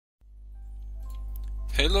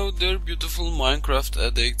Hello there, beautiful Minecraft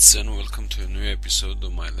addicts, and welcome to a new episode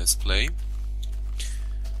of my Let's Play.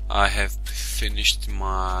 I have finished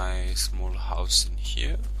my small house in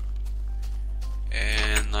here,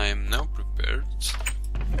 and I am now prepared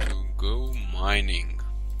to go mining.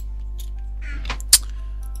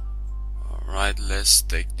 Alright, let's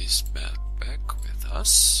take this backpack with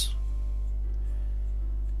us,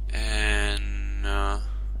 and I'll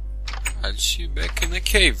see you back in the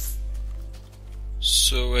cave.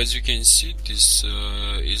 So as you can see, this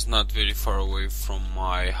is not very far away from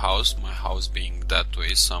my house being that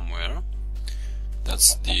way somewhere.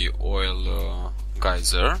 That's the oil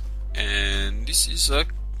geyser, and this is the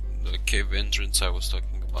cave entrance I was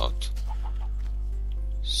talking about.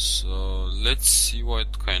 So let's see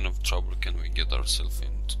what kind of trouble can we get ourselves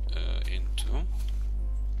into.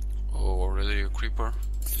 Oh, already a creeper.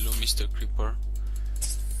 Hello, Mr. Creeper.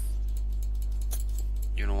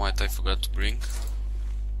 You know what I forgot to bring?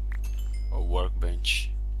 A workbench.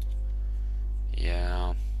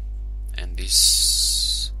 Yeah, and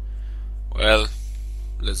this, well,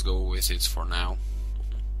 let's go with it for now.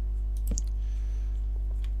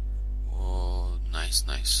 Oh, nice.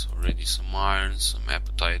 Already some iron, some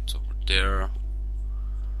appetite over there.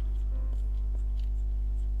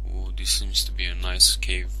 Oh, this seems to be a nice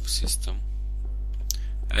cave system.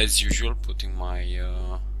 As usual, putting my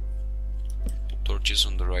torches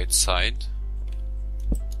on the right side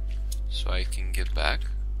so I can get back.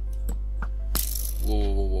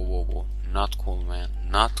 Whoa. Not cool, man.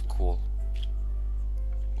 Not cool.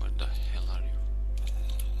 Where the hell are you?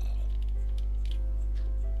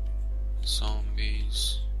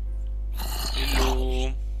 Zombies.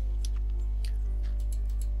 Hello.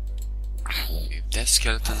 If that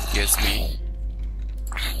skeleton gets me.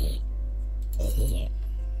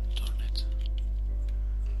 Darn it.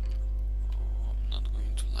 Oh, I'm not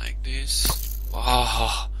going to like this.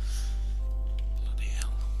 Oh.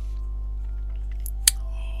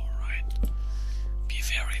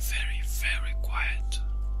 Very quiet.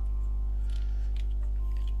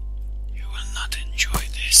 You will not enjoy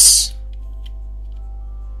this,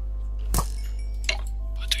 but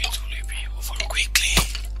it will be over quickly.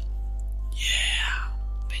 Yeah,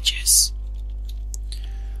 bitches.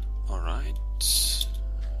 Alright,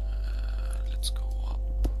 let's go up.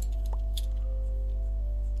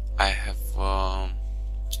 I have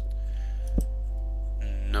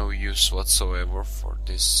no use whatsoever for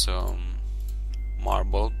this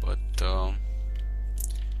marble, but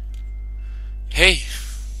hey,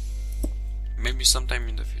 maybe sometime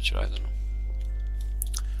in the future, I don't know.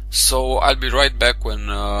 So I'll be right back when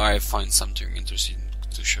I find something interesting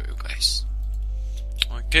to show you guys.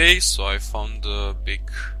 Okay, so I found a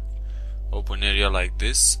big open area like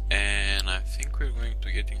this, and I think we're going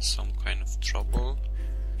to get in some kind of trouble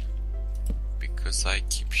because I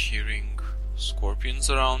keep hearing scorpions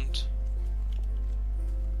around.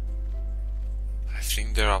 I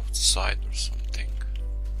think they're outside or something.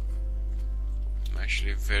 I'm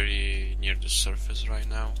actually very near the surface right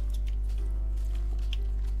now.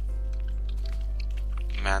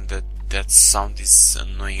 Man, that sound is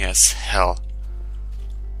annoying as hell.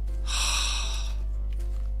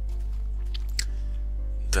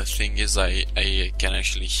 The thing is, I can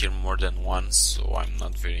actually hear more than once, so I'm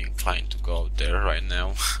not very inclined to go out there right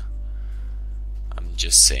now. I'm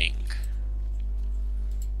just saying.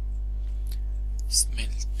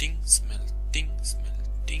 Smelting,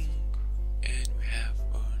 and we have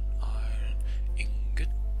an iron ingot,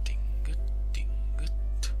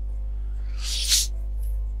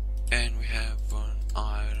 and we have an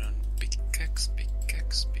iron pickaxe,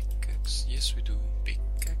 yes we do,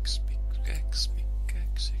 pickaxe,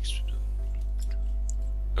 yes we do.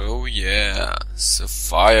 Oh yeah,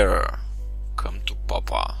 sapphire, come to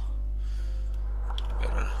Papa.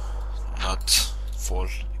 Better not fall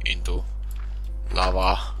into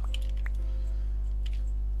lava.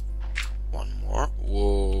 One more.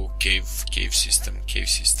 Whoa, cave system.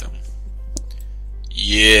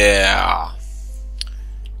 Yeah,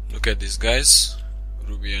 look at this, guys.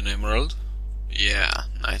 Ruby and emerald. Yeah,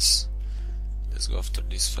 nice. Let's go after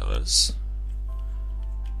these fellas.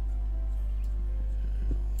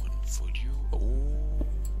 One for you. Oh,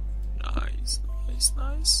 nice.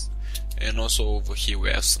 And also over here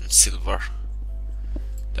we have some silver.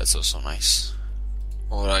 That's also nice.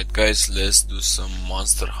 Alright guys, let's do some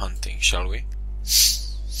monster hunting, shall we?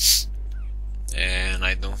 And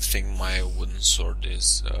I don't think my wooden sword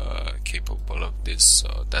is capable of this,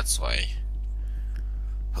 so that's why.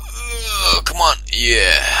 Come on,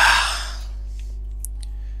 yeah.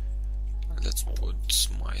 Let's put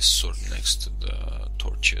my sword next to the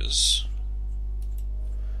torches.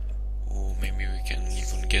 Oh, maybe we can leave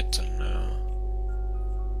even get an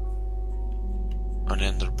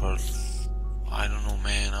ender pearl. I don't know,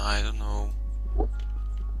 man, I don't know.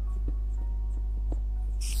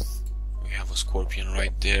 We have a scorpion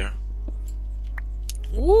right there.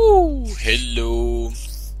 Woo! Hello!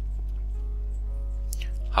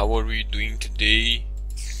 How are we doing today?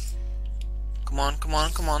 Come on, come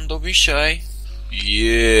on, come on, don't be shy.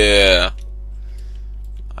 Yeah!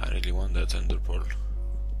 I really want that ender pearl.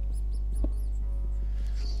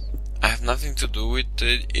 I have nothing to do with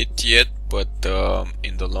it yet, but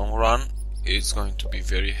in the long run it's going to be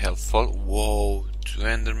very helpful. Whoa, 2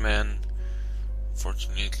 endermen.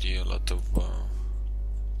 Fortunately a lot of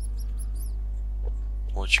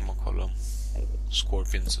whatchamacallem,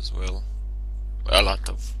 scorpions as well. A lot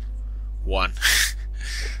of one.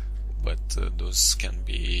 But those can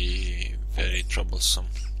be very troublesome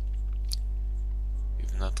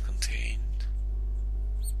if not contained.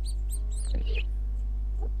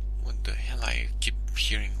 What the hell, I keep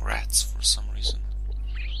hearing rats for some reason.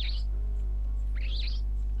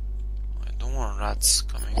 I don't want rats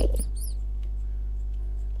coming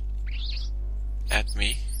at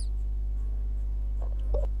me.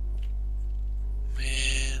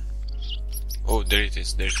 Man. Oh, there it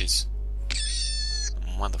is, there it is.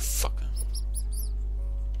 Motherfucker.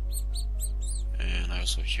 And I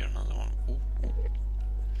also hear another one. Ooh.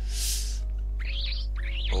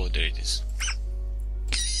 Oh, there it is.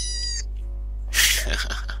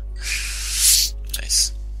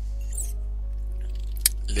 Nice.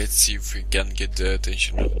 Let's see if we can get the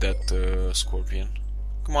attention of that scorpion.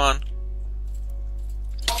 Come on.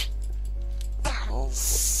 Oh,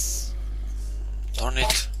 darn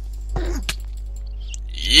it.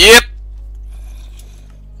 Yep.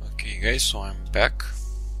 Okay, guys, so I'm back.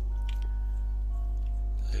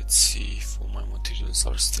 Let's see if all my materials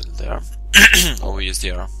are still there. Oh, yes,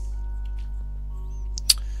 they are.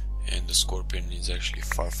 And the scorpion is actually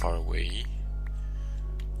far away.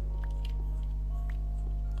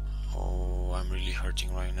 Oh, I'm really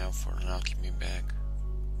hurting right now for an alchemy bag.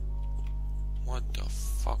 What the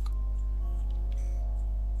fuck?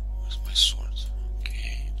 Where's my sword?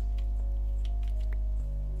 Okay.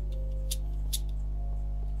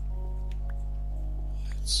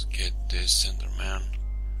 Let's get this Enderman.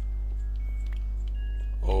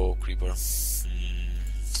 Oh, creeper.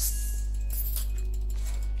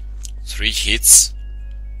 3 hits?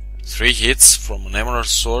 3 hits from an emerald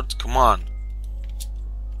sword? Come on!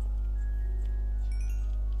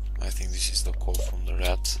 I think this is the call from the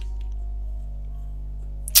rat.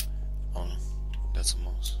 Oh no, that's a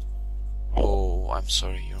mouse. Oh, I'm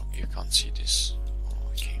sorry, you can't see this.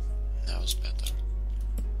 Oh, okay, now it's better.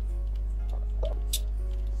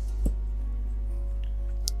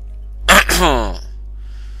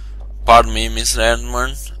 Pardon me, Miss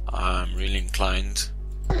Redmond, I'm really inclined.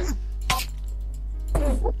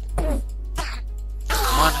 Come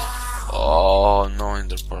on. Oh no,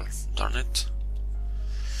 ender pearl, darn it.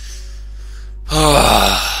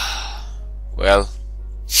 Well,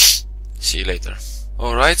 see you later.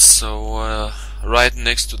 Alright, so right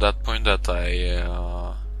next to that point that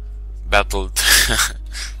I battled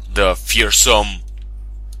the fearsome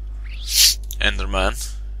Enderman,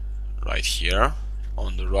 right here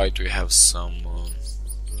on the right we have some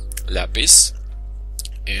lapis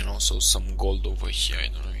and also some gold over here. I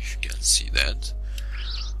don't know if you can see that,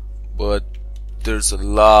 but there's a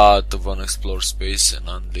lot of unexplored space and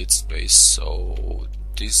unlit space, so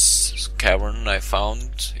this cavern I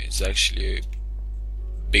found is actually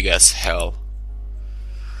big as hell.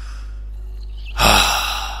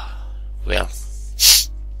 Well,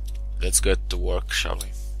 let's get to work, shall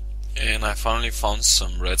we? And I finally found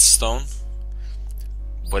some redstone,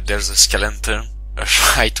 but there's a skeleton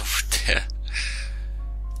right over there.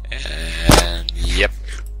 And yep.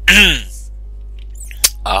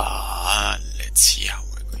 Let's see how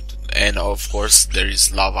we're going to do. And of course there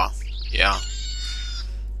is lava. Yeah,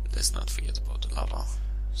 let's not forget about the lava.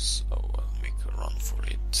 So I'll make a run for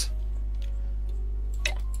it.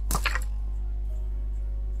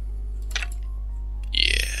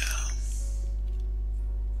 Yeah.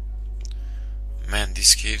 Man,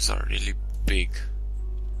 these caves are really big.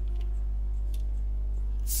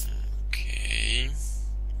 Okay.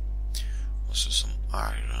 Also some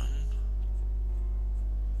iron.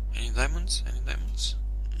 Any diamonds? Any diamonds?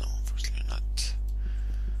 No, unfortunately not.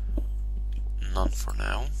 None for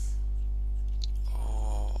now.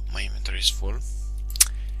 Oh, my inventory is full.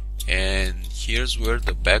 And here's where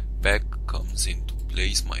the backpack comes into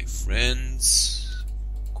place, my friends.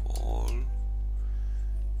 Cool.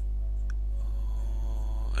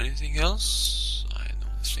 Anything else? I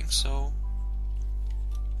don't think so.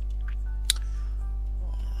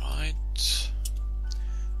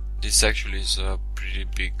 this actually is a pretty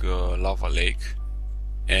big lava lake,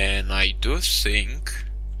 and I do think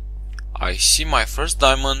I see my first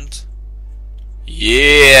diamond.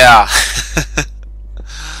 Yeah!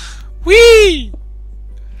 Whee!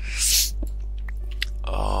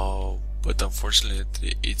 Oh, but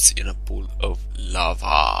unfortunately it's in a pool of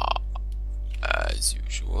lava, as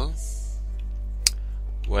usual.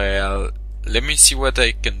 Well, let me see what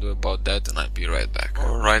I can do about that, and I'll be right back.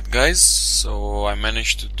 Alright guys, so I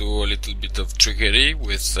managed to do a little bit of trickery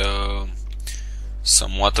with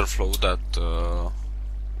some water flow that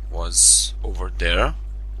was over there,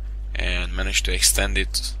 and managed to extend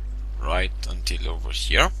it right until over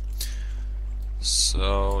here.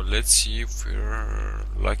 So let's see if we're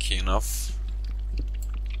lucky enough.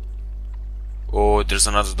 Oh, there's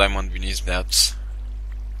another diamond beneath that.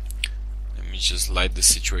 Let me just light the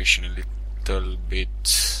situation a little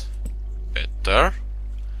bit better.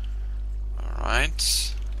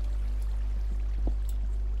 Alright.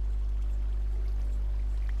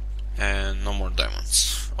 And no more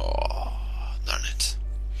diamonds. Oh, darn it.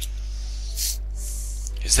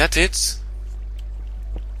 Is that it?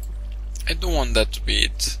 I don't want that to be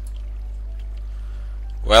it.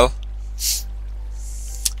 Well,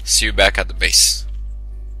 see you back at the base.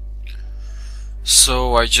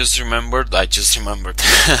 So I just remembered.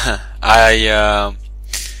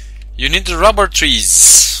 You need the rubber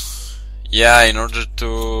trees. Yeah, in order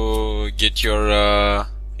to get your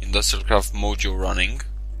industrial craft mojo running.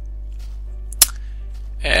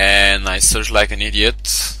 And I searched like an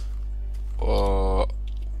idiot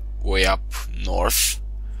way up north.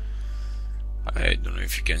 I don't know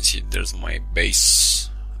if you can see, there's my base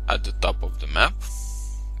at the top of the map.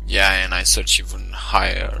 Yeah, and I searched even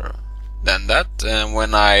higher than that, and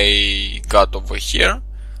when I got over here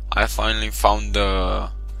I finally found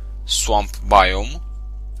the swamp biome,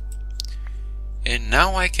 and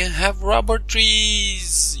now I can have rubber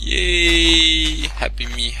trees. Yay! Happy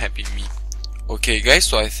me, happy me. Okay guys,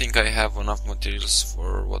 so I think I have enough materials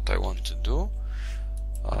for what I want to do.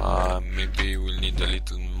 Maybe we'll need a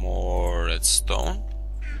little more redstone.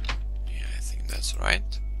 Yeah, I think that's right.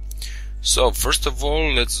 So first of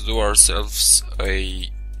all, let's do ourselves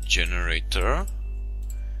a generator,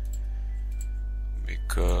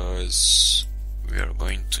 because we are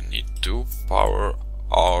going to need to power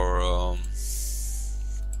our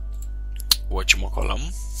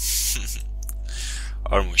whatchamacallem,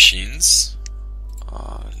 our machines.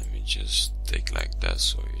 Let me just take like that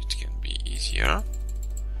so it can be easier.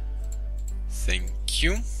 Thank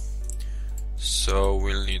you. So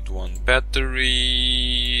we'll need one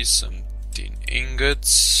battery, some tin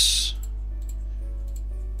ingots,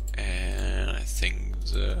 and I think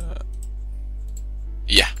the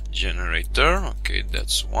generator. Okay,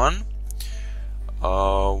 that's one.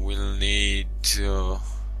 We'll need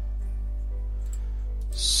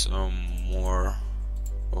some more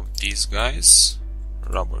of these guys,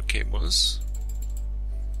 rubber cables.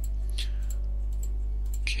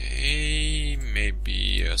 Okay,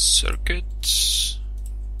 maybe a circuit.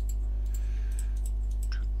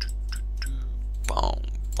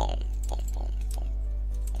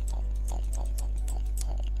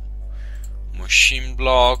 Machine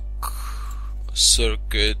block, a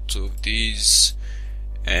circuit of these,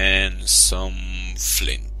 and some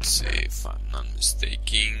flint, if I'm not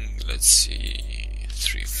mistaken. Let's see,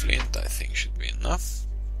 3 flint I think should be enough.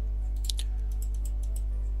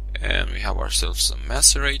 And we have ourselves a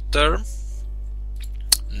macerator.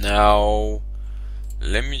 Now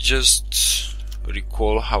let me just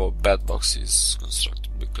recall how a bat box is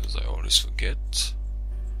constructed, because I always forget.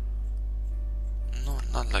 No,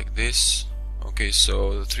 not like this. Okay,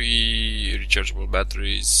 so 3 rechargeable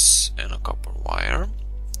batteries and a copper wire.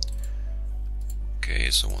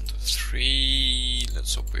 Okay, so 1, 2, 3.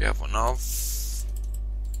 Let's hope we have enough.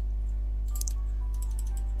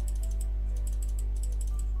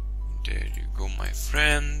 There you go, my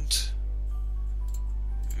friend.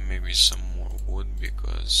 Maybe some more wood,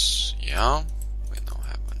 because yeah, we don't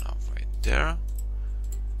have enough right there.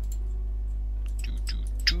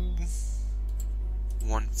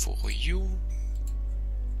 1 for you,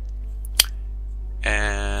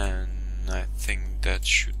 and I think that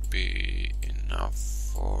should be enough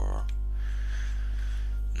for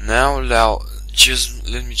now. Now,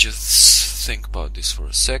 let me just think about this for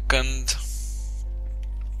a second.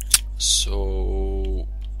 So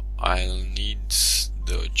I'll need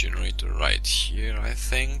the generator right here, I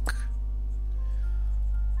think.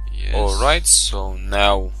 Yes. Alright, so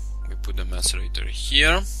now we put the macerator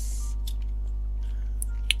here,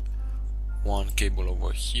 one cable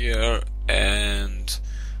over here, and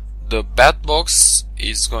the bat box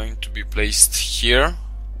is going to be placed here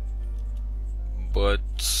but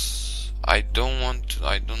I don't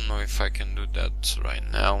know if I can do that right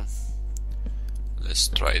now. Let's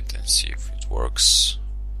try it and see if it works.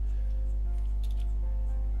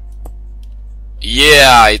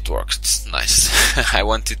 Yeah, it worked. Nice. I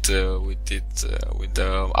want it with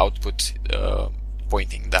the output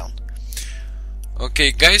pointing down.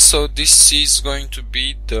 Okay, guys. So this is going to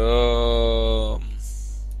be the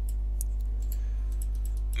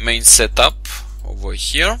main setup over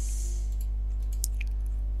here.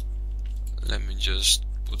 Let me just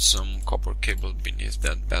put some copper cable beneath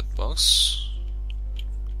that bad box.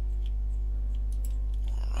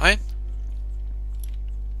 Alright.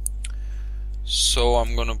 So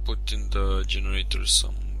I'm gonna put in the generator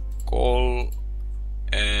some coal,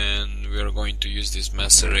 and we are going to use this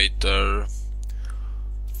macerator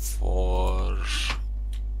for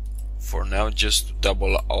now, just to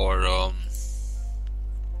double our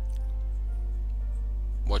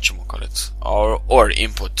our ore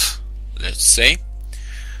input, let's say.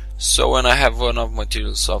 So when I have enough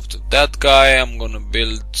materials after that guy, I'm gonna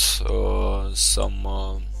build some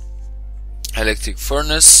electric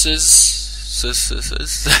furnaces.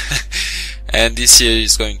 And this here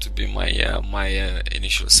is going to be my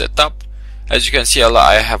initial setup. As you can see,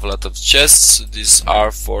 I have a lot of chests. These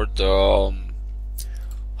are for the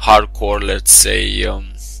hardcore, let's say,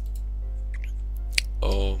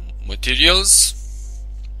 materials.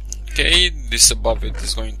 Okay, this above it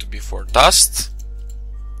is going to be for dust,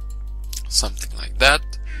 something like that,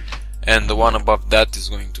 and the one above that is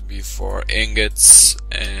going to be for ingots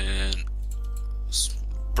and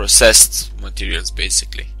processed materials,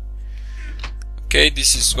 basically. Okay,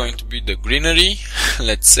 this is going to be the greenery,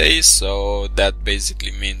 let's say, so that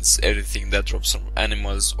basically means everything that drops from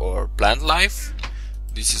animals or plant life.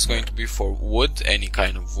 This is going to be for wood, any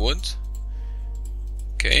kind of wood.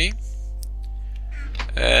 Okay,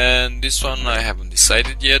 and this one I haven't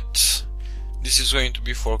decided yet. This is going to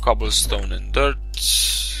be for cobblestone and dirt.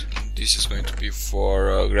 This is going to be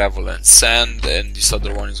for gravel and sand, and this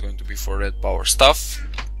other one is going to be for red power stuff.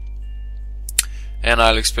 And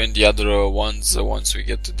I'll explain the other ones once we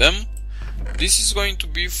get to them. This is going to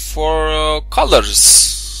be for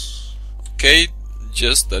colors. Okay,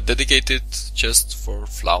 just a dedicated chest for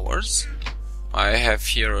flowers. I have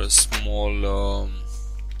here a small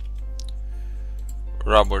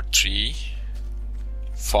rubber tree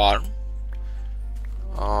farm.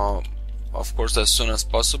 Of course, as soon as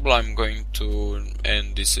possible I'm going to,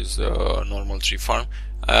 and this is a normal tree farm,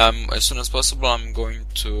 as soon as possible I'm going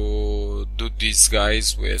to do these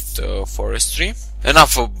guys with forestry.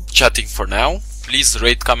 Enough of chatting for now. Please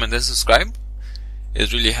rate, comment and subscribe.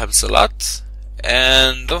 It really helps a lot.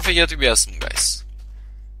 And don't forget to be awesome, guys.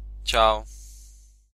 Ciao.